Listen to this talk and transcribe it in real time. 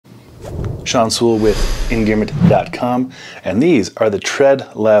Sean Sewell with Engearment.com, and these are the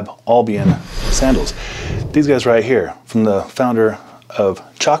Tread Labs Albion Sandals. These guys right here, from the founder of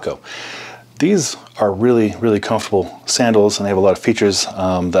Chaco. These are really, really comfortable sandals, and they have a lot of features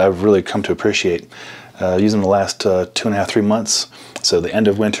that I've really come to appreciate. Using them the last 2.5, 3 months, so the end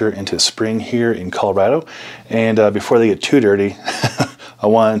of winter into spring here in Colorado. And before they get too dirty, I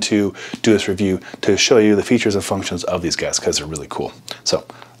wanted to do this review to show you the features and functions of these guys because they're really cool. So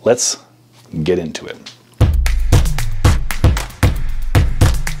let's get into it.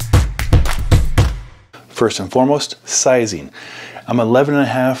 First and foremost, sizing. I'm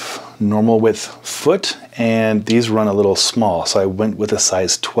 11.5 normal width foot, and these run a little small, so I went with a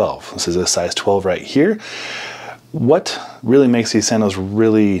size 12. This is a size 12 right here. What really makes these sandals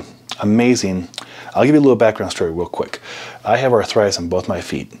really amazing, I'll give you a little background story real quick. I have arthritis in both my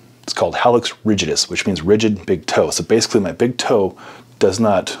feet. It's called Hallux Rigidus, which means rigid big toe. So basically my big toe does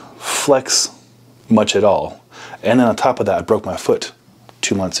not flex much at all. And then on top of that, I broke my foot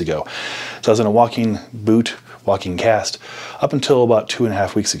 2 months ago. So I was in a walking boot, walking cast, up until about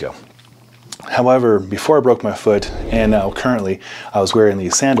 2.5 weeks ago. However, before I broke my foot, and now currently, I was wearing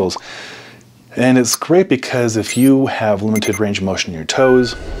these sandals. And it's great because if you have limited range of motion in your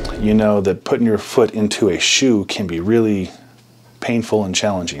toes, you know that putting your foot into a shoe can be really painful and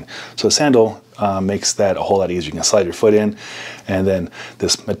challenging. So a sandal makes that a whole lot easier. You can slide your foot in, and then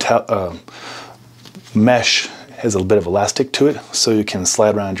this mesh has a bit of elastic to it, so you can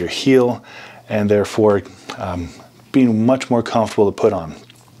slide around your heel, and therefore being much more comfortable to put on.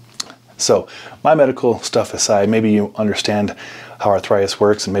 So my medical stuff aside, maybe you understand how arthritis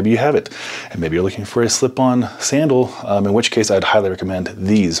works, and maybe you have it, and maybe you're looking for a slip-on sandal, in which case I'd highly recommend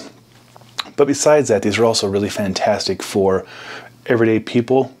these. But besides that, these are also really fantastic for everyday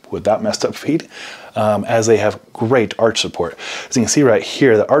people without messed up feet, as they have great arch support. As you can see right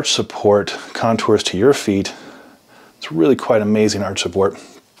here, the arch support contours to your feet. It's really quite amazing arch support.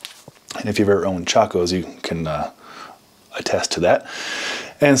 And if you've ever owned Chacos, you can attest to that.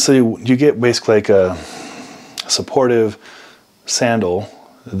 And so you get basically like a supportive sandal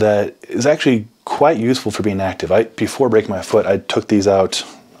that is actually quite useful for being active. Before breaking my foot, I took these out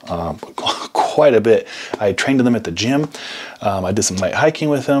quite a bit. I trained in them at the gym. I did some light hiking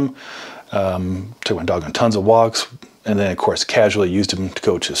with them. Took my dog on tons of walks, and then of course casually used them to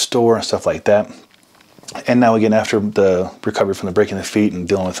go to the store and stuff like that. And now again, after the recovery from the breaking the feet and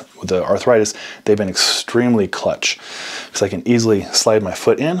dealing with the arthritis, they've been extremely clutch. Because I can easily slide my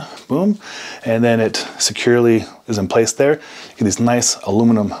foot in, boom, and then it securely is in place there. You get these nice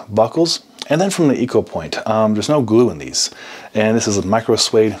aluminum buckles. And then from the Eco Point, there's no glue in these. And this is a micro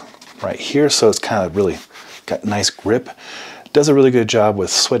suede right here, so it's kind of really got nice grip. Does a really good job with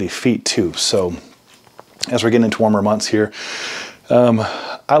sweaty feet too. So as we're getting into warmer months here,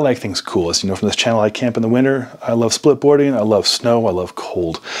 I like things cool. As you know from this channel, I camp in the winter. I love split boarding, I love snow, I love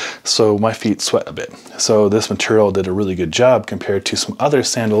cold. So my feet sweat a bit. So this material did a really good job compared to some other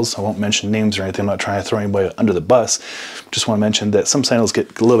sandals. I won't mention names or anything. I'm not trying to throw anybody under the bus. Just want to mention that some sandals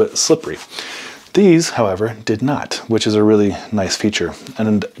get a little bit slippery. These, however, did not, which is a really nice feature.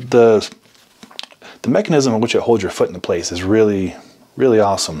 And the mechanism in which it holds your foot into place is really, really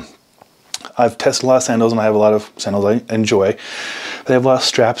awesome. I've tested a lot of sandals, and I have a lot of sandals I enjoy. They have a lot of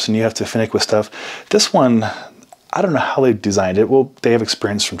straps, and you have to finick with stuff. This one, I don't know how they designed it. Well, they have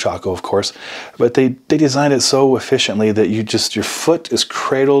experience from Chaco, of course, but they designed it so efficiently that your foot is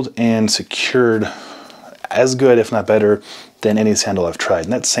cradled and secured as good, if not better, than any sandal I've tried,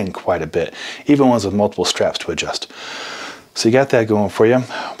 and that's saying quite a bit. Even ones with multiple straps to adjust. So you got that going for you.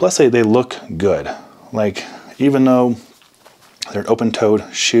 Plus, they look good. Like, even though they're an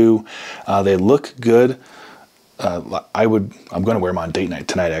open-toed shoe, they look good. I'm going to wear them on date night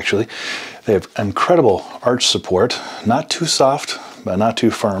tonight, actually. They have incredible arch support, not too soft, but not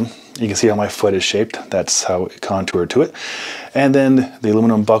too firm. You can see how my foot is shaped. That's how it contoured to it. And then the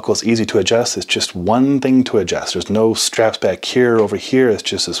aluminum buckle is easy to adjust. It's just one thing to adjust. There's no straps back here, over here. It's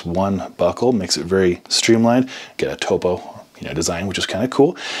just this one buckle. Makes it very streamlined. Get a topo design, which is kind of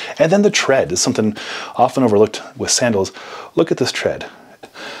cool. And then the tread is something often overlooked with sandals. Look at this tread.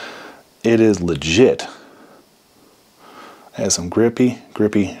 It is legit. It has some grippy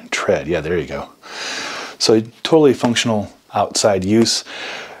tread. Yeah, there you go. So totally functional outside use.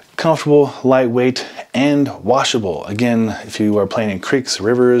 Comfortable, lightweight, and washable. Again, if you are playing in creeks,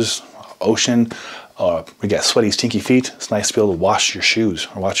 rivers, ocean, we got sweaty, stinky feet, it's nice to be able to wash your shoes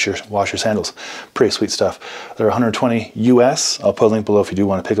or wash your sandals. Pretty sweet stuff. They're 120 US. I'll put a link below if you do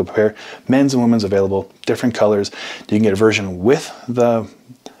want to pick up a pair. Men's and women's available, different colors. You can get a version with the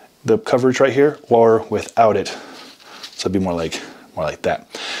coverage right here or without it. So it'd be more like that.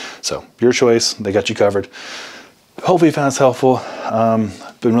 So your choice, they got you covered. Hopefully you found this helpful.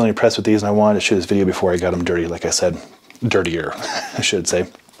 Been really impressed with these, and I wanted to shoot this video before I got them dirty, like I said, dirtier, I should say.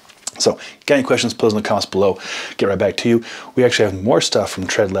 So, got any questions, put those in the comments below. Get right back to you. We actually have more stuff from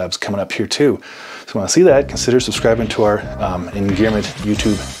Tread Labs coming up here too. So if you want to see that, consider subscribing to our Engearment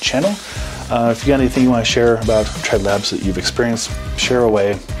YouTube channel. If you got anything you want to share about Tread Labs that you've experienced, share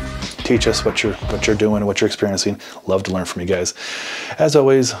away. Teach us what you're doing, what you're experiencing. Love to learn from you guys. As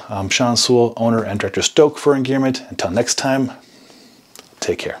always, I'm Sean Sewell, owner and director Stoke for Engearment. Until next time,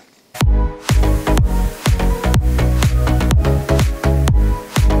 take care.